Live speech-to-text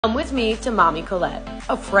Come with me to Mamie Colette,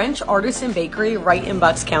 a French artisan bakery right in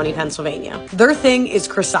Bucks County, Pennsylvania. Their thing is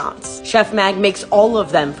croissants. Chef Mag makes all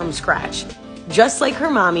of them from scratch, just like her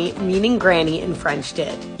mommy, meaning Granny in French,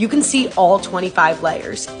 did. You can see all 25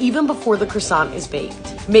 layers, even before the croissant is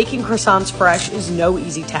baked. Making croissants fresh is no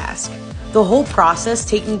easy task. The whole process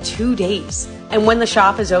taking 2 days. And when the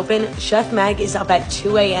shop is open, Chef Mag is up at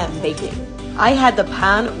 2 a.m. baking. I had the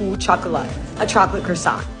pain au chocolat, a chocolate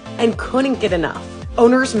croissant, and couldn't get enough.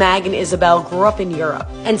 Owners Mag and Isabel grew up in Europe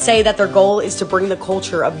and say that their goal is to bring the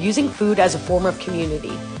culture of using food as a form of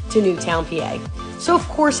community to Newtown, PA. So of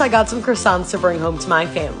course I got some croissants to bring home to my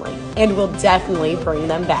family, and will definitely bring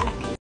them back.